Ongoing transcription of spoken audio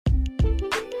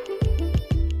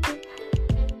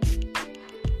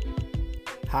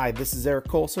Hi, this is Eric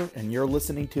Colser, and you're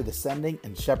listening to the Sending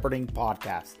and Shepherding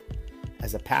podcast.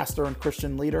 As a pastor and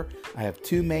Christian leader, I have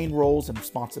two main roles and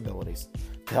responsibilities: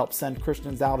 to help send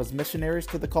Christians out as missionaries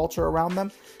to the culture around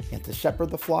them, and to shepherd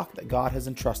the flock that God has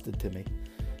entrusted to me.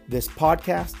 This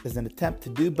podcast is an attempt to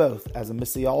do both as a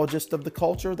missiologist of the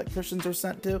culture that Christians are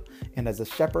sent to, and as a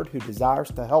shepherd who desires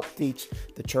to help teach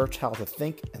the church how to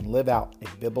think and live out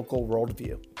a biblical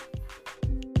worldview.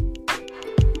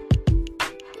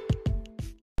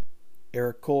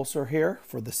 Eric Colser here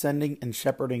for the Sending and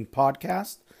Shepherding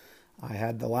podcast. I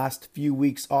had the last few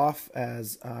weeks off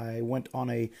as I went on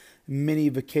a mini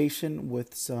vacation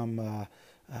with some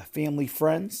family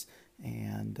friends,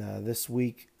 and this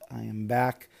week I am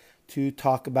back to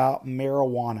talk about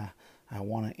marijuana. I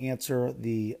want to answer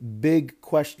the big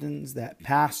questions that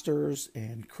pastors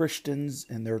and Christians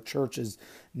and their churches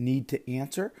need to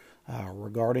answer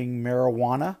regarding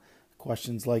marijuana.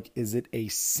 Questions like, is it a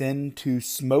sin to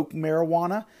smoke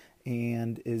marijuana?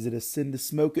 And is it a sin to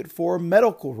smoke it for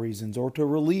medical reasons or to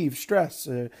relieve stress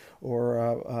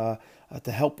or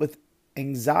to help with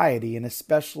anxiety? And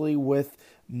especially with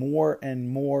more and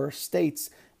more states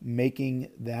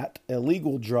making that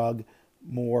illegal drug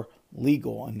more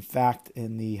legal. In fact,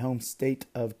 in the home state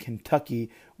of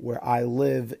Kentucky, where I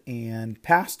live and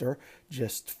pastor,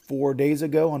 just 4 days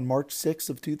ago on March 6th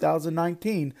of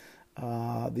 2019,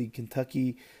 the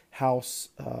Kentucky House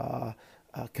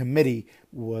committee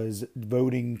was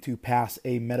voting to pass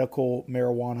a medical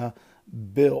marijuana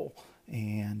bill.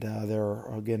 And there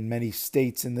are, again, many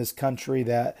states in this country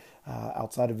that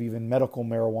outside of even medical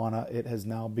marijuana, it has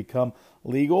now become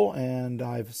legal. And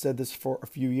I've said this for a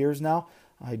few years now.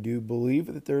 I do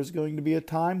believe that there's going to be a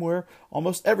time where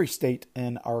almost every state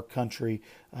in our country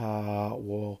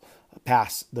will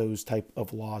pass those type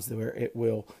of laws where it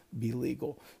will be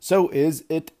legal. So is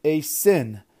it a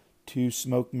sin to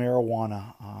smoke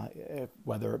marijuana,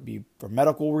 whether it be for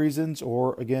medical reasons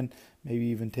or, again, maybe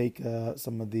even take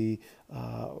some of the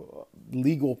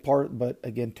legal part, but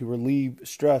again, to relieve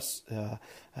stress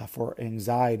for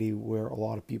anxiety, where a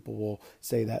lot of people will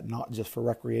say that not just for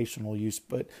recreational use,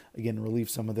 but again, relieve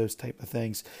some of those type of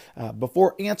things.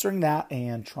 Before answering that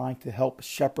and trying to help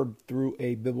shepherd through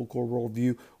a biblical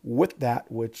worldview with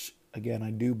that, which again,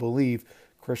 I do believe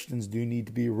Christians do need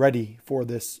to be ready for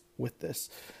this with this.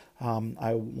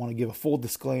 I want to give a full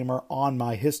disclaimer on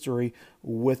my history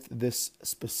with this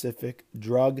specific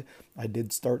drug. I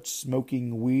did start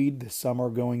smoking weed this summer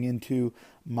going into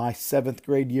my 7th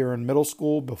grade year in middle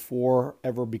school before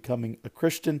ever becoming a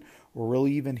Christian or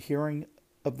really even hearing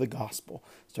of the gospel.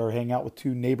 Started hanging out with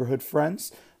two neighborhood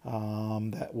friends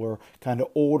that were kind of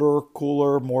older,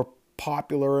 cooler, more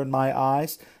popular in my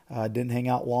eyes. Didn't hang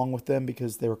out long with them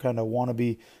because they were kind of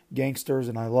wannabe gangsters,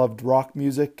 and I loved rock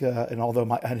music. And although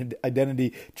my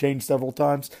identity changed several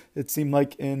times, it seemed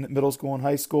like in middle school and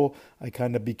high school, I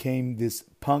kind of became this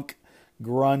punk,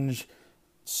 grunge,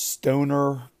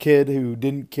 stoner kid who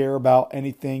didn't care about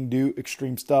anything, do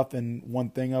extreme stuff. And one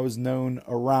thing I was known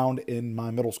around in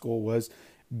my middle school was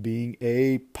being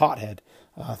a pothead.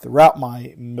 Throughout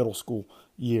my middle school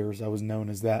years, I was known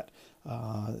as that.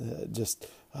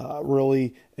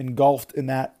 Really engulfed in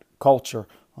that culture,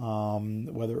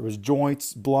 whether it was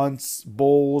joints, blunts,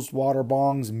 bowls, water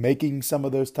bongs, making some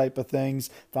of those type of things,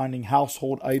 finding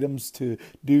household items to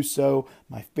do so.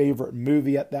 My favorite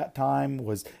movie at that time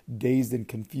was Dazed and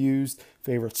Confused.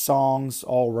 Favorite songs,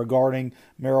 all regarding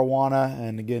marijuana,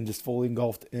 and again, just fully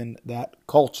engulfed in that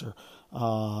culture.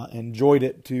 Enjoyed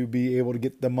it to be able to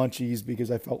get the munchies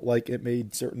because I felt like it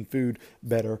made certain food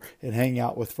better, and hang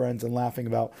out with friends and laughing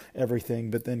about everything.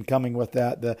 But then coming with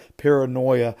that, the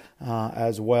paranoia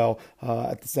as well.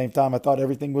 At the same time, I thought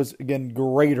everything was, again,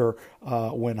 greater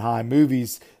when high.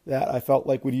 Movies that I felt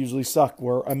like would usually suck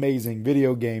were amazing.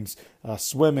 Video games,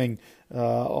 swimming,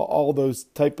 all those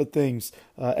type of things.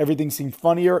 Everything seemed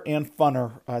funnier and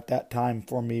funner at that time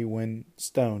for me when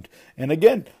stoned. And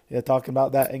again, talking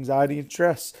about that anxiety and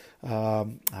stress,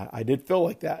 I did feel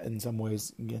like that in some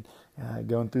ways. Again,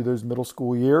 going through those middle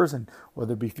school years, and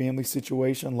whether it be family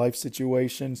situation, life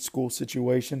situation, school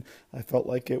situation, I felt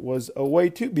like it was a way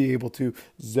to be able to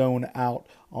zone out,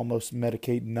 almost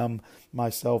medicate, numb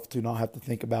myself to not have to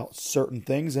think about certain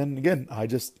things. And again, I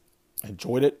just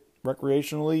enjoyed it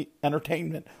recreationally,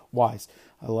 entertainment-wise.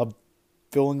 I loved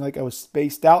feeling like I was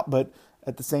spaced out, but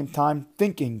at the same time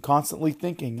constantly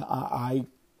thinking. I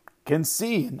can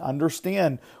see and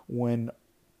understand when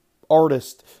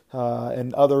artists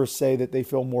and others say that they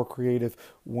feel more creative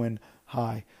when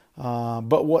high.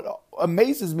 But what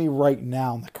amazes me right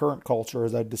now in the current culture,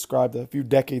 as I described a few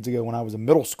decades ago when I was a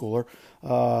middle schooler,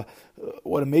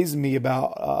 what amazes me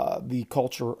about the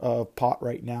culture of pot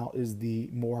right now is the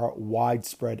more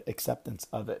widespread acceptance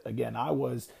of it. Again, I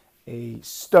was a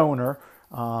stoner.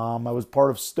 I was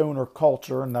part of stoner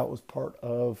culture, and that was part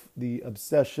of the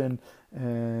obsession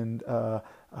and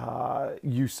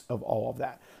use of all of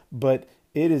that. But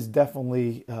it is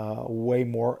definitely way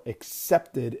more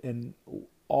accepted in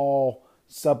all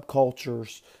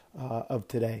subcultures of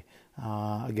today.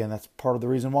 Again, that's part of the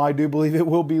reason why I do believe it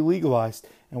will be legalized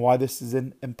and why this is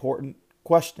an important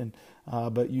question.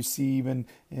 But you see even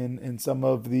in some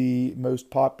of the most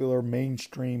popular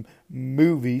mainstream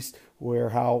movies where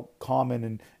how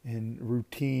common and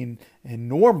routine and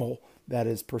normal that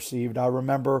is perceived. I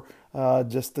remember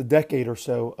just a decade or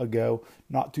so ago,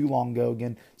 not too long ago,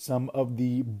 again, some of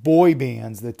the boy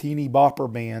bands, the teeny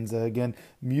bopper bands, again,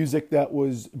 music that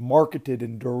was marketed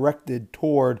and directed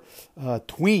toward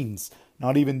tweens,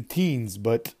 not even teens,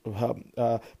 but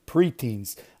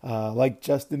preteens, like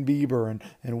Justin Bieber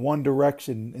and One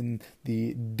Direction and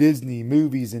the Disney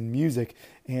movies and music.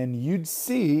 And you'd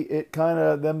see it kind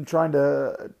of them trying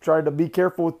to be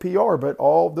careful with PR, but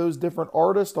all of those different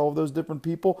artists, all of those different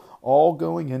people, all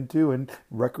going into and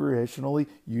recreationally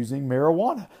using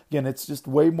marijuana. Again, it's just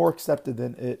way more accepted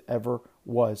than it ever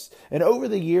was. And over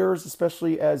the years,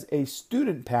 especially as a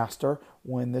student pastor,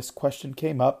 when this question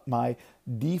came up, my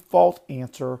default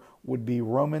answer would be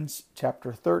Romans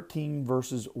chapter 13,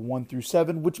 verses 1 through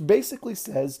 7, which basically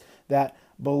says that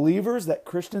believers, that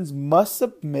Christians must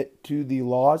submit to the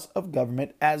laws of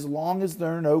government as long as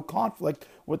there are no conflict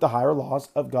with the higher laws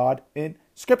of God in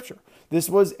Scripture. This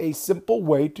was a simple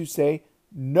way to say,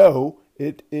 no,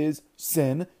 it is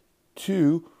sin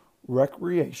to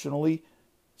recreationally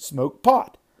smoke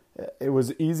pot. It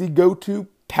was an easy go-to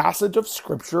passage of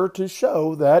Scripture to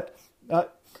show that,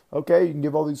 okay, you can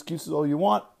give all these excuses all you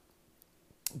want,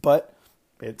 but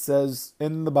it says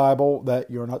in the Bible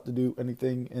that you're not to do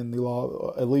anything in the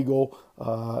law illegal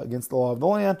against the law of the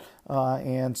land,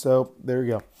 and so there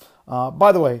you go.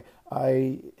 By the way,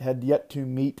 I had yet to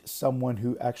meet someone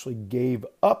who actually gave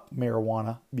up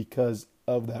marijuana because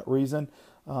of that reason.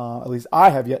 At least I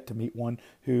have yet to meet one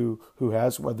who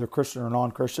has, whether Christian or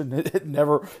non-Christian.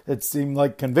 It seemed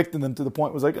like convicting them to the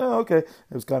point was like, oh, okay.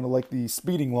 It was kind of like the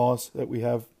speeding laws that we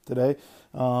have today.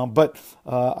 But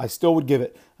I still would give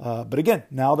it. But again,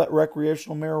 now that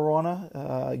recreational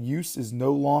marijuana use is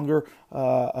no longer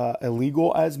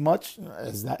illegal as much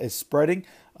as that is spreading,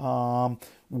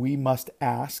 we must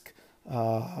ask,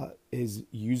 is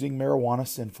using marijuana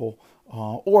sinful?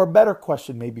 Or a better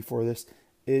question maybe for this,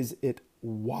 is it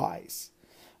wise?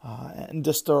 And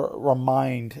just to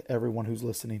remind everyone who's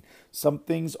listening, some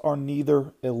things are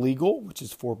neither illegal, which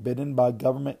is forbidden by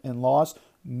government and laws,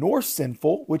 nor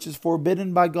sinful, which is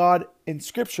forbidden by God in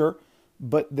Scripture,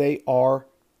 but they are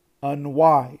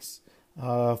unwise.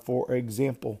 For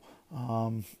example,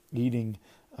 eating,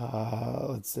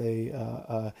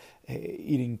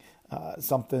 eating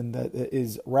something that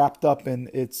is wrapped up in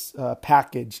its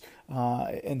package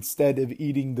instead of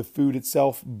eating the food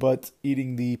itself, but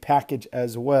eating the package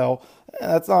as well.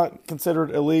 That's not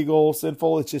considered illegal,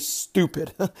 sinful. It's just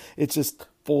stupid. It's just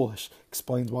foolish.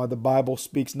 Explains why the Bible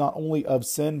speaks not only of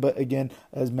sin, but again,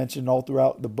 as mentioned all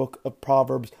throughout the book of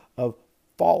Proverbs, of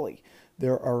folly.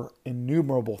 There are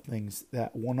innumerable things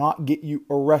that will not get you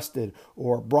arrested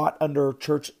or brought under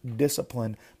church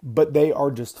discipline, but they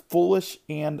are just foolish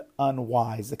and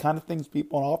unwise. The kind of things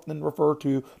people often refer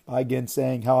to by, again,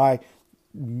 saying how I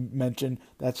mentioned,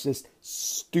 that's just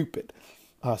stupid.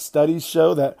 Studies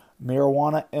show that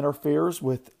marijuana interferes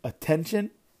with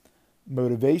attention,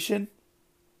 motivation,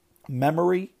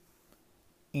 memory,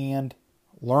 and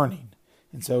learning.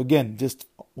 And so again, just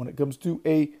when it comes to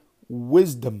a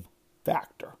wisdom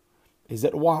factor, is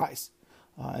it wise?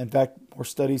 In fact, more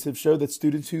studies have showed that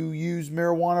students who use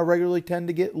marijuana regularly tend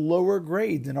to get lower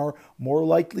grades and are more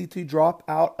likely to drop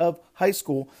out of high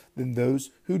school than those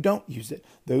who don't use it.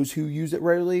 Those who use it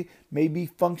regularly may be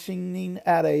functioning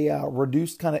at a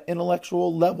reduced kind of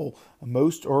intellectual level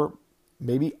most or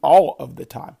maybe all of the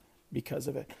time because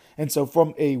of it. And so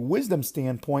from a wisdom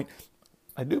standpoint,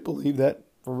 I do believe that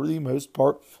for the most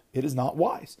part, it is not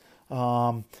wise.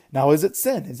 Now, is it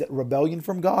sin? Is it rebellion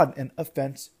from God, an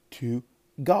offense to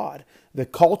God? The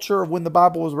culture of when the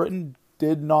Bible was written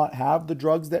did not have the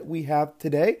drugs that we have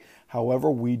today.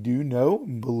 However, we do know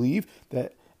and believe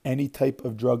that any type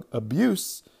of drug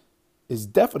abuse is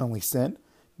definitely sin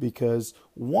because,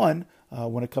 one,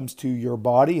 when it comes to your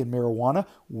body and marijuana,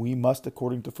 we must,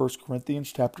 according to 1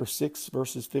 Corinthians chapter 6,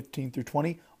 verses 15 through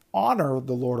 20, honor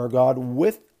the Lord our God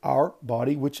with our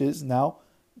body, which is now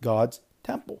God's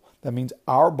temple. That means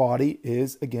our body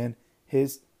is, again,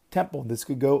 his temple. This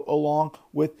could go along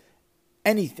with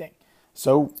anything.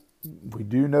 So we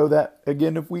do know that,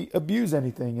 again, if we abuse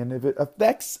anything and if it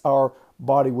affects our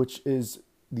body, which is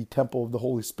the temple of the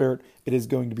Holy Spirit, it is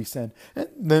going to be sin. And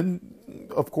then,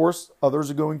 of course,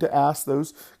 others are going to ask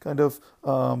those kind of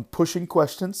pushing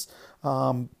questions.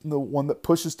 The one that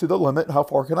pushes to the limit, how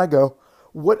far can I go?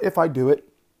 What if I do it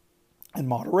in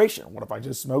moderation? What if I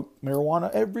just smoke marijuana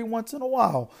every once in a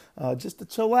while, just to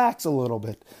chillax a little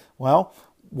bit? Well,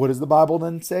 what does the Bible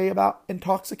then say about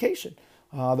intoxication?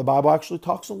 The Bible actually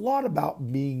talks a lot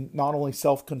about being not only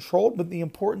self-controlled, but the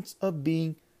importance of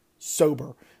being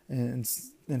sober. And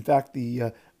in fact,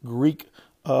 the Greek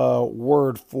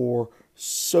word for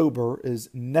sober is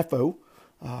nepho.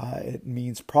 It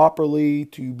means properly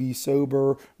to be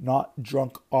sober, not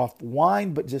drunk off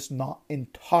wine, but just not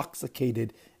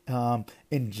intoxicated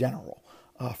in general,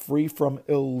 free from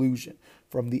illusion,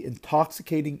 from the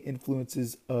intoxicating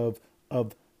influences of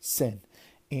sin.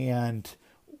 And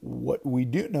what we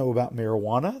do know about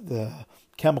marijuana, the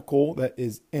chemical that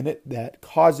is in it that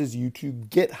causes you to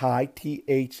get high,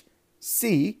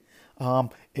 THC,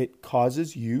 it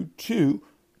causes you to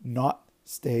not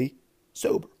stay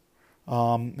sober.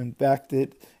 In fact,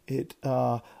 it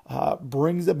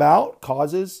brings about,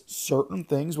 causes certain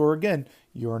things where, again,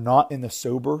 you're not in the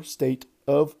sober state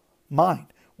of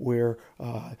mind, where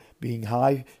being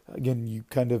high, again, you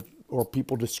kind of, or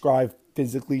people describe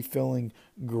physically feeling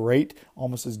great,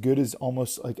 almost as good as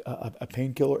almost like a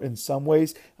painkiller in some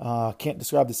ways. Can't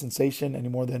describe the sensation any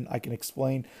more than I can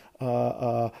explain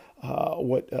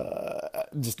what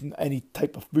just any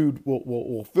type of food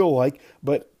will feel like.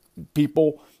 But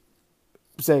people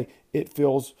say it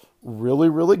feels really,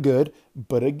 really good.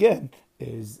 But again,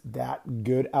 is that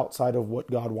good outside of what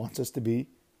God wants us to be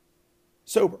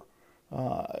sober?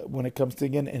 When it comes to,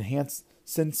 again, enhanced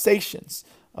sensations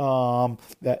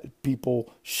that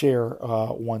people share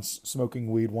once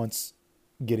smoking weed, once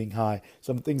getting high.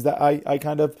 Some things that I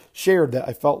kind of shared, that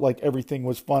I felt like everything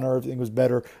was funner, everything was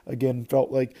better. Again,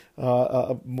 felt like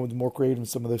more creative in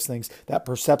some of those things. That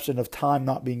perception of time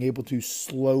not being able to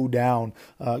slow down.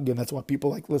 Again, that's why people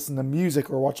like listen to music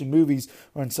or watching movies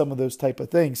or in some of those type of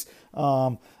things.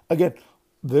 Again,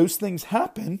 those things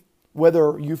happen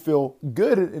whether you feel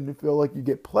good and you feel like you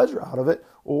get pleasure out of it,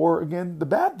 or again, the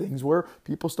bad things where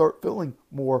people start feeling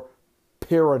more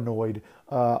paranoid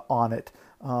on it.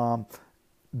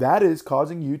 That is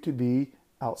causing you to be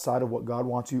outside of what God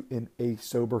wants you in a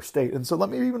sober state. And so let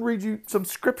me even read you some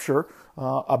scripture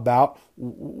about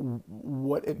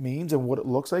what it means and what it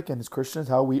looks like, and as Christians,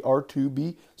 how we are to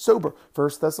be sober. 1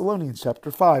 Thessalonians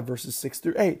chapter 5, verses 6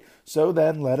 through 8. So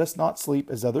then let us not sleep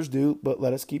as others do, but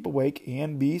let us keep awake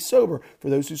and be sober.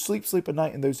 For those who sleep, sleep at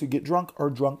night, and those who get drunk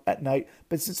are drunk at night.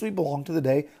 But since we belong to the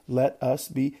day, let us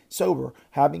be sober,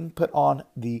 having put on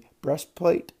the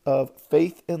breastplate of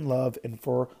faith and love, and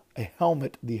for a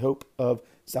helmet, the hope of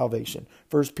salvation.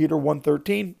 1 Peter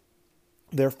 1:13.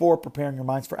 Therefore, preparing your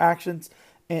minds for action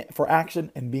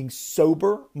and being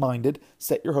sober-minded,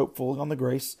 set your hope fully on the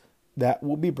grace that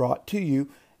will be brought to you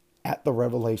at the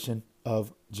revelation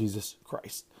of Jesus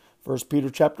Christ. 1 Peter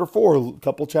chapter 4, a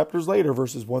couple chapters later,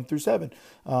 verses 1 through 7.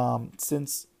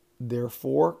 Since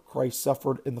therefore Christ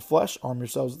suffered in the flesh, arm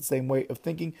yourselves with the same way of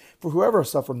thinking. For whoever has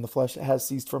suffered in the flesh has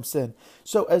ceased from sin,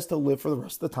 so as to live for the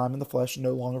rest of the time in the flesh,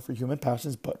 no longer for human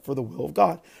passions, but for the will of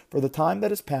God. For the time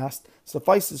that is past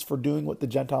suffices for doing what the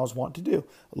Gentiles want to do,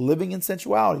 living in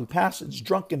sensuality, passions,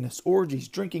 drunkenness, orgies,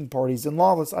 drinking parties, and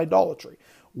lawless idolatry.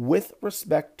 With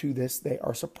respect to this, they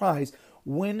are surprised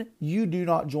when you do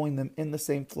not join them in the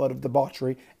same flood of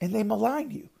debauchery, and they malign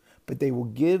you. But they will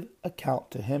give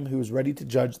account to him who is ready to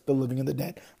judge the living and the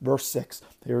dead. Verse 6,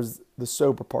 there's the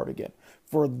sober part again.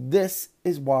 For this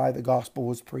is why the gospel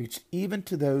was preached, even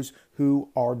to those who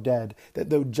are dead, that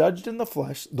though judged in the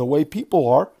flesh, the way people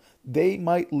are, they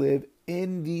might live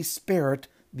in the spirit,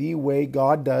 the way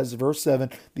God does. Verse 7,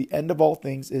 the end of all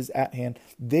things is at hand.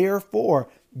 Therefore,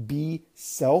 be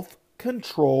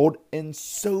self-controlled and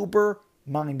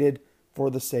sober-minded for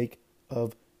the sake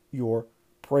of your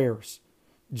prayers.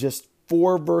 Just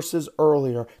 4 verses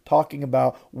earlier, talking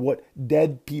about what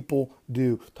dead people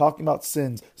do, talking about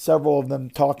sins, several of them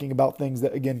talking about things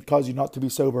that, again, cause you not to be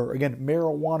sober. Again,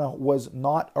 marijuana was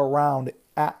not around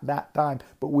at that time,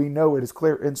 but we know it is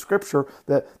clear in Scripture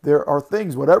that there are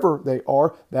things, whatever they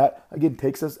are, that, again,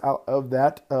 takes us out of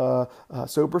that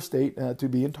sober state to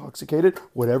be intoxicated,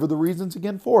 whatever the reasons,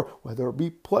 again, for, whether it be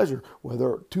pleasure,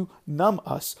 whether to numb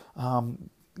us.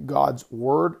 God's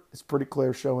word is pretty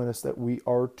clear, showing us that we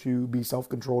are to be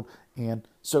self-controlled and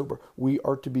sober. We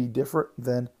are to be different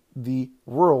than the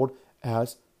world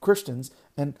as Christians.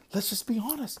 And let's just be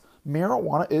honest,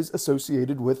 marijuana is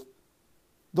associated with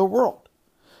the world.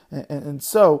 And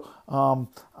so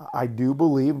I do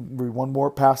believe, read one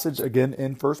more passage again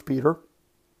in 1 Peter,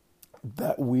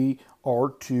 that we are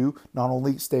to not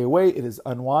only stay away, it is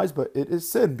unwise, but it is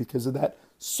sin because of that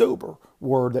sober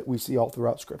word that we see all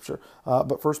throughout Scripture.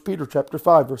 But 1 Peter chapter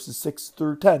 5, verses 6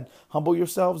 through 10, humble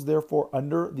yourselves, therefore,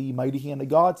 under the mighty hand of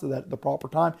God, so that at the proper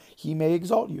time he may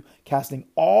exalt you, casting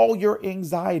all your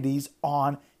anxieties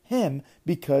on him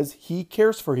because he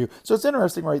cares for you. So it's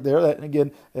interesting right there that,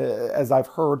 again, as I've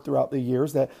heard throughout the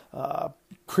years, that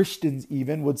Christians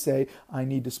even would say, I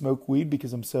need to smoke weed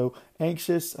because I'm so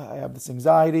anxious, I have this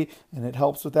anxiety, and it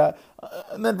helps with that.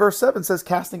 And then verse 7 says,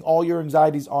 casting all your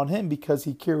anxieties on him because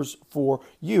he cares for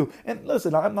you. And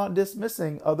listen, I'm not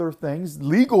dismissing other things,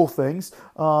 legal things,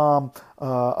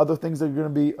 other things that are going to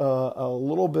be a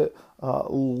little bit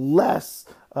less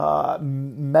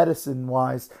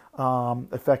medicine-wise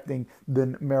affecting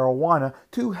than marijuana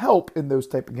to help in those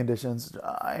type of conditions.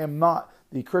 I am not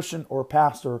the Christian or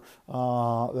pastor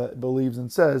that believes and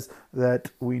says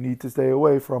that we need to stay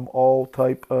away from all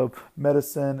type of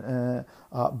medicine.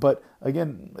 But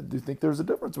again, I do think there's a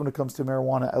difference when it comes to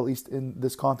marijuana, at least in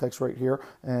this context right here.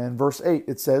 And verse 8,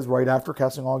 it says, right after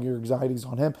casting all your anxieties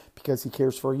on him because he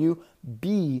cares for you,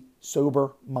 be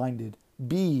sober-minded,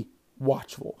 be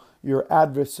watchful. Your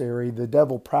adversary, the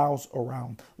devil, prowls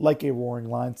around like a roaring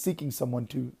lion, seeking someone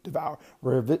to devour.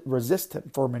 Resist him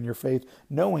firm in your faith,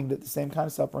 knowing that the same kind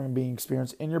of suffering being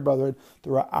experienced in your brotherhood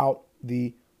throughout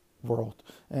the world.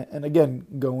 And again,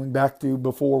 going back to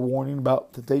before, warning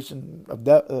about temptation of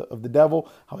the devil,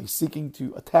 how he's seeking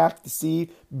to attack,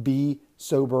 deceive, be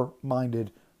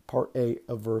sober-minded. Part A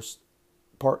of verse,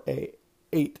 part A,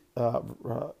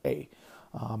 8A.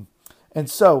 And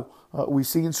so we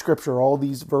see in Scripture all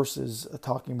these verses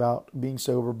talking about being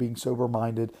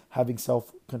sober-minded, having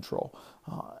self-control.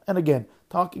 And again,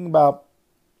 talking about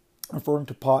referring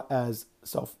to pot as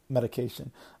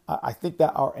self-medication. I think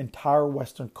that our entire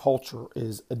Western culture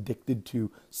is addicted to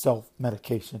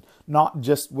self-medication, not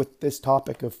just with this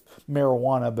topic of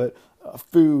marijuana, but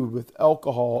food, with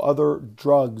alcohol, other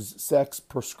drugs, sex,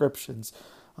 prescriptions.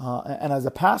 And as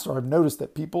a pastor, I've noticed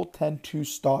that people tend to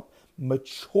stop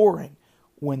maturing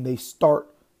when they start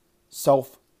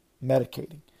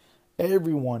self-medicating.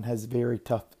 Everyone has very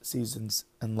tough seasons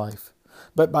in life.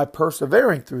 But by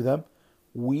persevering through them,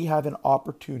 we have an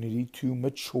opportunity to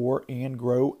mature and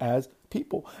grow as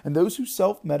people. And those who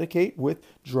self-medicate with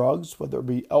drugs, whether it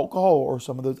be alcohol or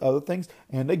some of those other things,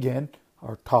 and again,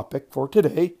 our topic for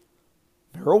today,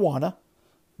 marijuana,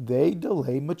 they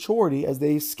delay maturity as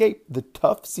they escape the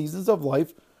tough seasons of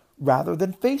life rather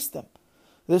than face them.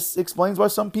 This explains why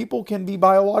some people can be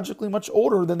biologically much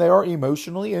older than they are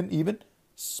emotionally and even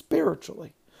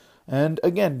spiritually. And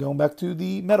again, going back to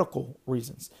the medical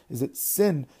reasons. Is it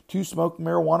sin to smoke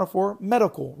marijuana for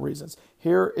medical reasons?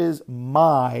 Here is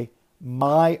my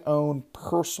own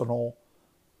personal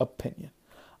opinion.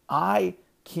 I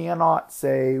cannot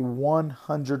say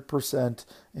 100%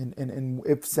 in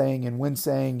if saying and when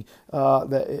saying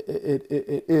that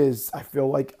it is. I feel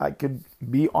like I could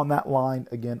be on that line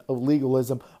again of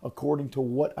legalism according to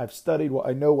what I've studied, what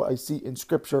I know, what I see in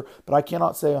Scripture, but I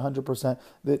cannot say 100%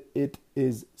 that it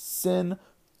is sin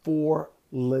for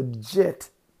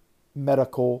legit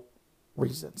medical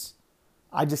reasons.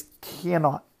 I just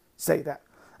cannot say that.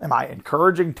 Am I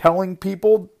encouraging, telling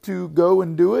people to go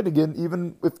and do it? Again,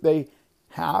 even if they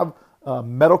have a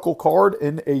medical card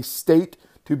in a state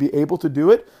to be able to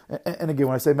do it. And again,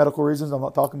 when I say medical reasons, I'm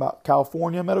not talking about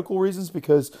California medical reasons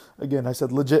because, again, I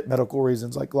said legit medical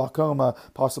reasons like glaucoma,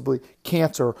 possibly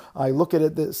cancer. I look at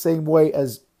it the same way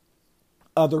as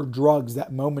other drugs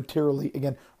that momentarily,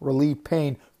 again, relieve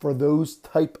pain for those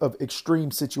type of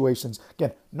extreme situations.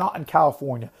 Again, not in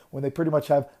California when they pretty much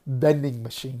have vending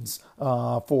machines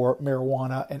for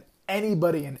marijuana and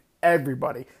anybody and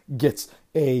everybody gets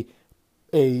a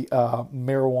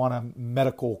marijuana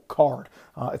medical card.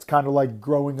 It's kind of like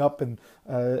growing up in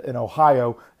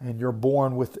Ohio and you're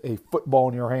born with a football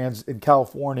in your hands. In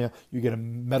California, you get a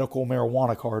medical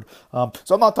marijuana card.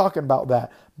 So I'm not talking about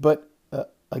that. But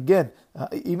again,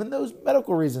 even those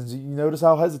medical reasons, you notice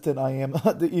how hesitant I am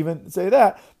to even say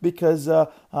that because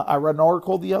I read an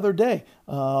article the other day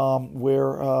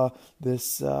where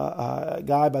this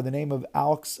guy by the name of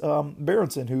Alex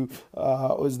Berenson, who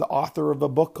was the author of a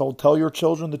book called Tell Your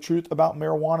Children the Truth About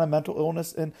Marijuana, Mental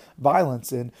Illness, and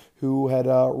Violence, and who had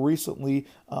recently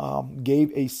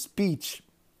gave a speech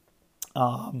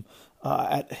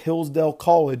at Hillsdale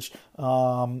College,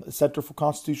 Center for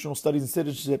Constitutional Studies and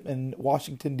Citizenship in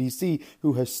Washington, D.C.,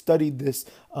 who has studied this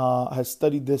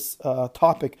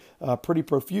topic pretty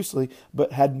profusely,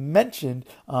 but had mentioned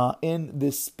in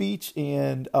this speech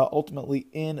and ultimately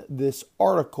in this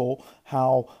article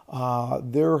how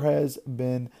there has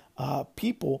been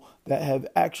people that have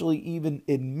actually even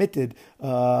admitted,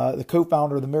 the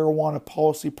co-founder of the Marijuana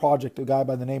Policy Project, a guy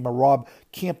by the name of Rob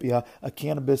Campia, a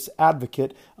cannabis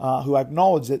advocate, who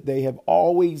acknowledged that they have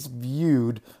always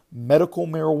viewed medical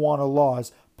marijuana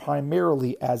laws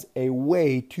primarily as a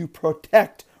way to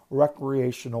protect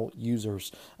recreational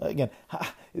users. Again,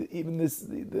 even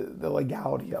the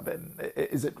legality of it,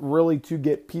 is it really to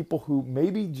get people who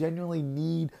maybe genuinely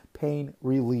need pain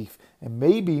relief? And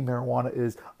maybe marijuana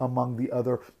is among the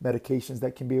other medications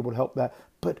that can be able to help that.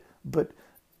 But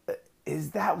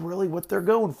is that really what they're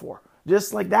going for?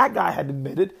 Just like that guy had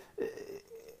admitted,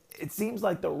 it seems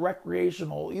like the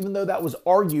recreational, even though that was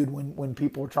argued when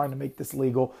people were trying to make this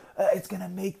legal, it's going to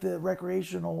make the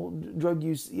recreational drug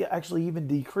use actually even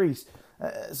decrease.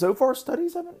 So far,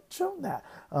 studies haven't shown that.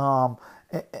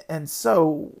 And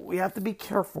so we have to be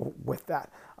careful with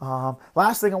that.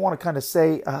 Last thing I want to kind of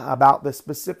say about this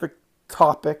specific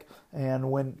topic, and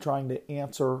when trying to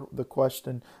answer the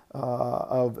question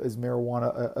of is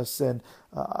marijuana a sin,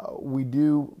 we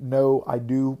do know, I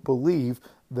do believe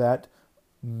that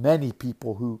many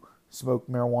people who smoke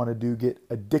marijuana do get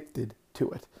addicted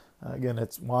to it. Again,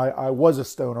 it's why I was a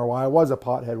stoner, why I was a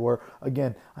pothead, where,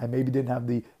 again, I maybe didn't have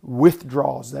the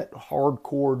withdrawals that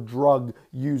hardcore drug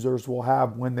users will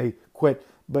have when they quit.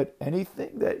 But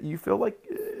anything that you feel like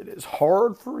it is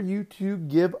hard for you to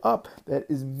give up, that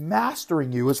is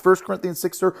mastering you, as 1 Corinthians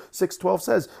 6:12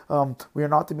 says, we are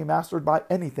not to be mastered by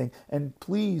anything. And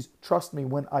please trust me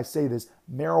when I say this,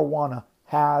 marijuana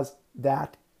has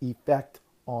that effect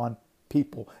on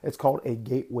people. It's called a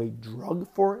gateway drug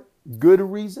for good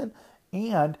reason,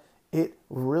 and it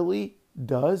really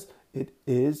does. It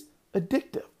is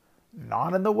addictive.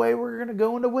 Not in the way we're going to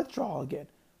go into withdrawal again,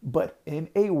 but in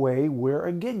a way where,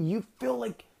 again, you feel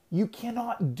like you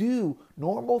cannot do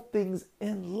normal things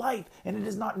in life, and it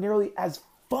is not nearly as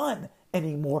fun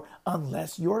anymore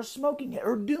unless you're smoking it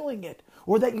or doing it,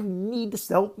 or that you need to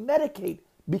self-medicate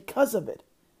because of it.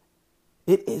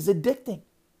 It is addicting.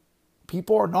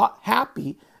 People are not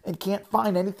happy and can't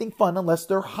find anything fun unless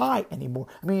they're high anymore.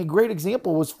 I mean, a great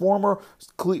example was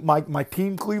my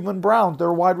team Cleveland Browns,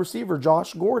 their wide receiver,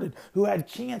 Josh Gordon, who had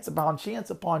chance upon chance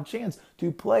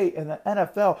to play in the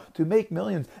NFL, to make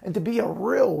millions, and to be a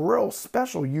real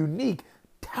special, unique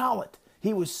talent.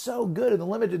 He was so good in the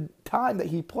limited time that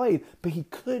he played, but he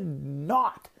could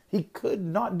not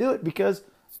do it because,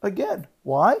 again,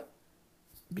 why?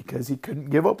 Because he couldn't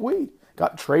give up weed.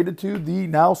 Got traded to the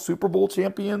now Super Bowl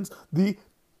champions, the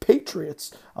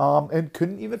Patriots, and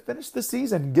couldn't even finish the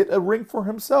season, get a ring for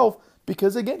himself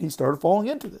because, again, he started falling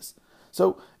into this.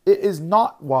 So it is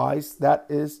not wise. That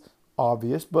is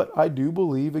obvious, but I do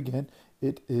believe, again,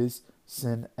 it is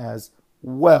sin as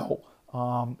well,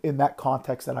 in that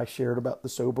context that I shared about the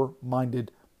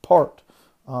sober-minded part.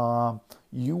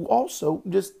 You also,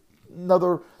 just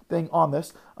another thing on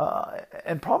this,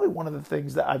 and probably one of the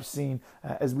things that I've seen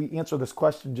as we answer this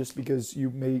question, just because you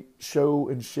may show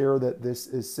and share that this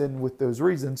is sin with those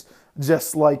reasons,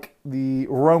 just like the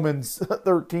Romans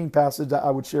 13 passage that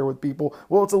I would share with people.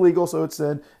 Well, it's illegal, so it's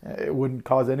sin. It wouldn't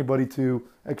cause anybody to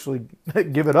actually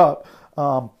give it up.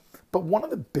 But one of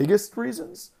the biggest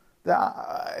reasons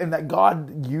that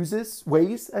God uses,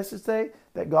 ways, I should say,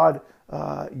 that God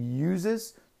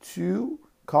uses to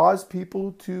cause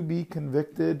people to be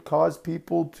convicted, cause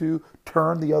people to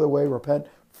turn the other way, repent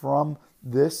from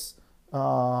this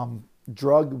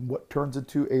drug, what turns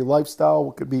into a lifestyle,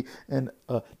 what could be an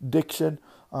addiction,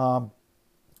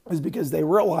 is because they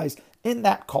realize in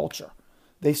that culture,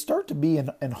 they start to be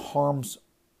in harm's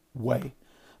way.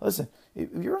 Listen, if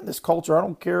you're in this culture, I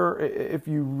don't care if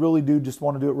you really do just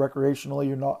want to do it recreationally,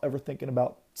 you're not ever thinking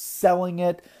about selling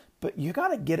it, but you got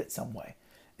to get it some way.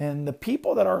 And the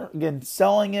people that are, again,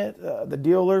 selling it, the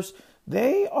dealers,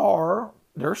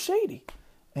 they're shady.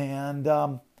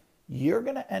 And you're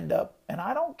going to end up, and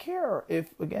I don't care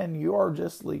if, again, you are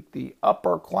just like the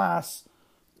upper class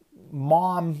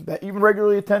mom that even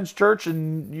regularly attends church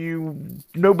and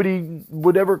nobody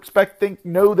would ever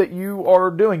know that you are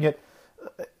doing it.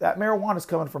 That marijuana is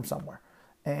coming from somewhere.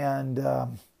 And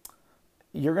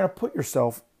you're going to put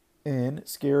yourself in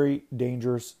scary,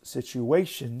 dangerous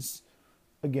situations,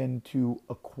 again, to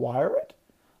acquire it,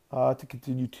 to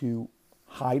continue to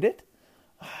hide it.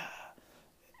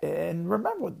 And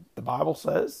remember what the Bible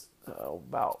says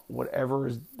about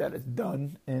whatever that is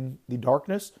done in the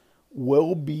darkness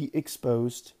will be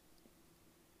exposed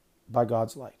by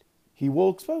God's light. He will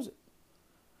expose it.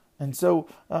 And so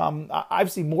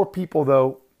I've seen more people,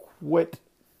 though, quit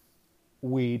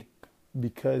weed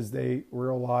because they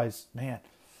realize, man,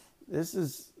 this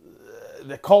is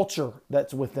the culture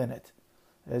that's within it.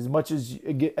 As much as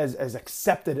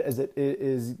accepted as it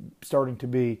is starting to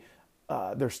be,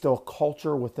 there's still a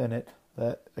culture within it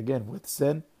that, again, with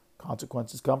sin,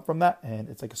 consequences come from that, and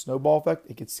it's like a snowball effect.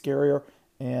 It gets scarier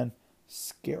and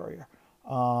scarier.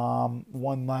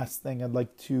 One last thing I'd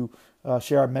like to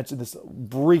share. I mentioned this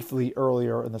briefly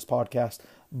earlier in this podcast,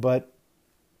 but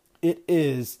it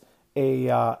is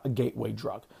a gateway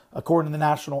drug. According to the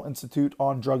National Institute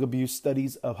on Drug Abuse,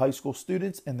 studies of high school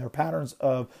students and their patterns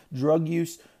of drug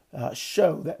use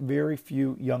show that very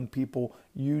few young people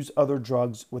use other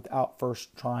drugs without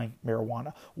first trying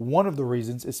marijuana. One of the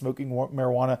reasons is smoking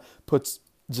marijuana puts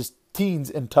just teens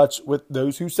in touch with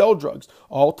those who sell drugs,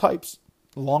 all types.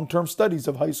 Long-term studies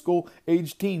of high school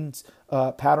age teens'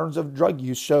 patterns of drug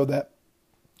use show that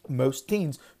most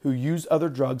teens who use other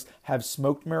drugs have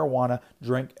smoked marijuana,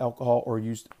 drank alcohol, or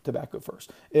used tobacco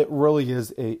first. It really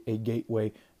is a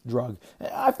gateway drug.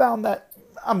 I found that,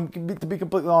 to be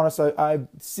completely honest,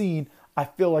 I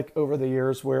feel like over the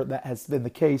years where that has been the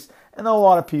case, and a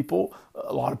lot of people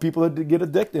that get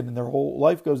addicted and their whole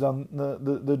life goes down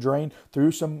the drain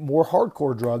through some more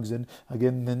hardcore drugs, and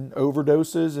again, then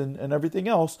overdoses and everything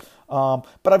else.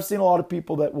 But I've seen a lot of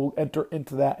people that will enter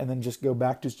into that and then just go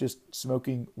back to just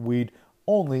smoking weed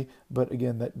only. But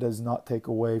again, that does not take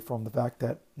away from the fact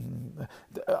that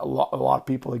a lot of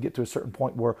people, they get to a certain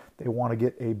point where they want to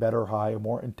get a better high, a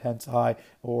more intense high,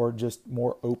 or just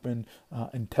more open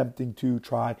and tempting to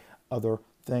try other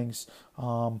things.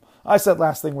 I said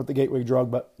last thing with the gateway drug,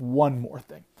 but one more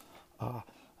thing.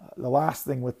 The last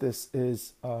thing with this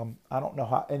is I don't know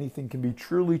how anything can be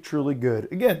truly, truly good.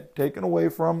 Again, taken away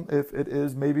from if it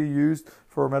is maybe used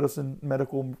for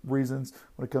medical reasons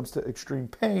when it comes to extreme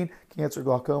pain, cancer,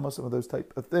 glaucoma, some of those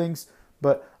type of things.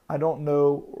 But I don't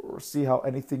know or see how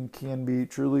anything can be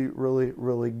truly, really,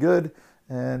 really good.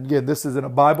 And again, this isn't a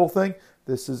Bible thing.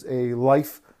 This is a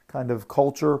life kind of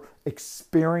culture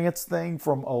experience thing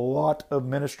from a lot of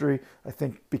ministry. I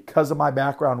think because of my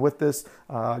background with this,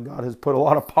 God has put a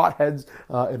lot of potheads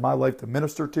in my life to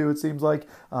minister to, it seems like,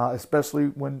 especially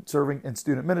when serving in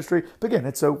student ministry. But again,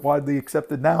 it's so widely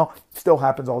accepted now, still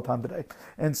happens all the time today.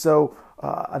 And so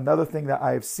another thing that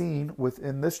I've seen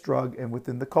within this drug and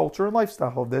within the culture and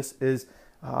lifestyle of this is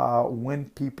when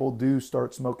people do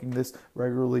start smoking this,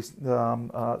 regularly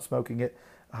smoking it,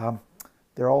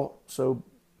 there also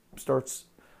starts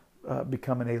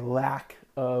becoming a lack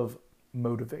of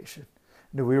motivation.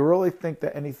 Do we really think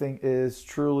that anything is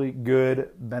truly good,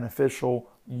 beneficial,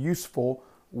 useful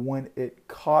when it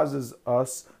causes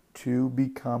us to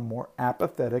become more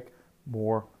apathetic,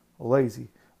 more lazy?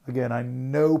 Again, I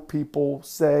know people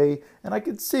say, and I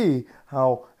could see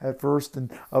how at first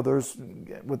and others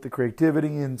with the creativity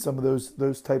and some of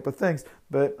those type of things,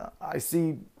 but I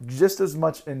see just as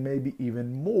much and maybe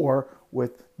even more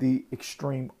with the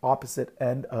extreme opposite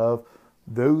end of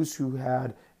those who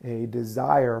had a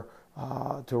desire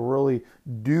to really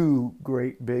do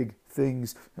great big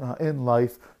things in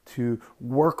life, to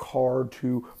work hard,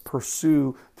 to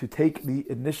pursue, to take the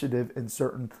initiative in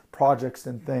certain projects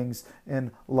and things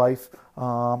in life.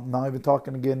 Not even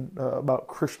talking again about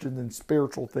Christian and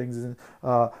spiritual things,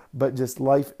 but just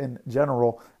life in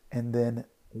general. And then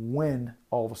when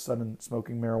all of a sudden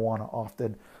smoking marijuana,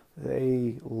 often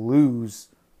they lose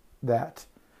that.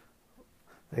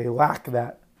 They lack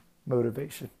that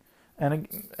motivation. And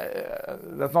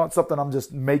that's not something I'm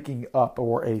just making up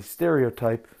or a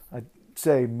stereotype. I'd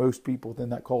say most people within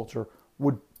that culture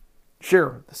would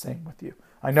share the same with you.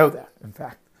 I know that, in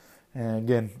fact. And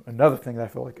again, another thing that I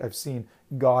feel like I've seen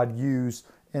God use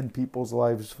in people's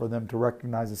lives for them to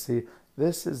recognize and see,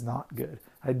 this is not good.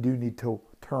 I do need to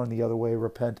turn the other way,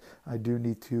 repent. I do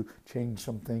need to change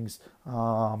some things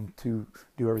to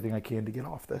do everything I can to get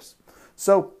off this.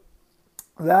 So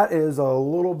that is a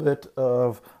little bit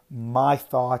of my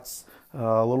thoughts,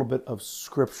 a little bit of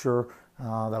scripture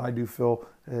that I do feel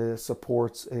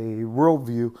supports a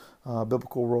worldview,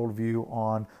 biblical worldview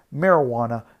on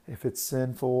marijuana, if it's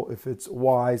sinful, if it's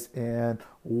wise, and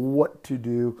what to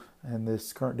do in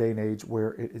this current day and age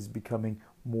where it is becoming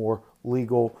more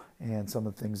legal, and some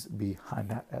of the things behind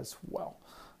that as well.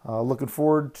 Looking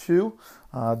forward to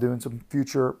doing some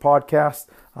future podcasts,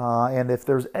 and if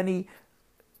there's any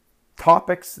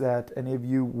topics that any of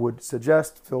you would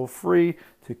suggest, feel free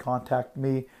to contact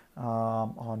me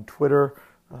on Twitter,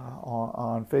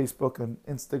 on Facebook and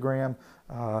Instagram.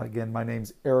 Again, my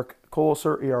name's Eric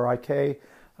Koliser, ERIK.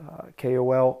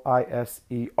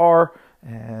 KOLISER,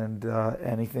 and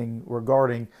anything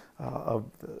regarding of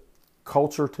the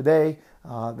culture today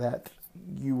that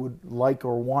you would like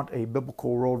or want a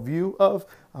biblical worldview of,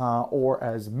 or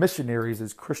as missionaries,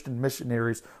 as Christian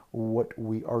missionaries, what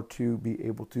we are to be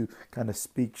able to kind of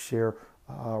speak, share,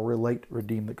 relate,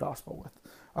 redeem the gospel with.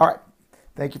 All right.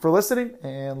 Thank you for listening,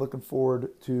 and looking forward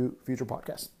to future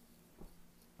podcasts.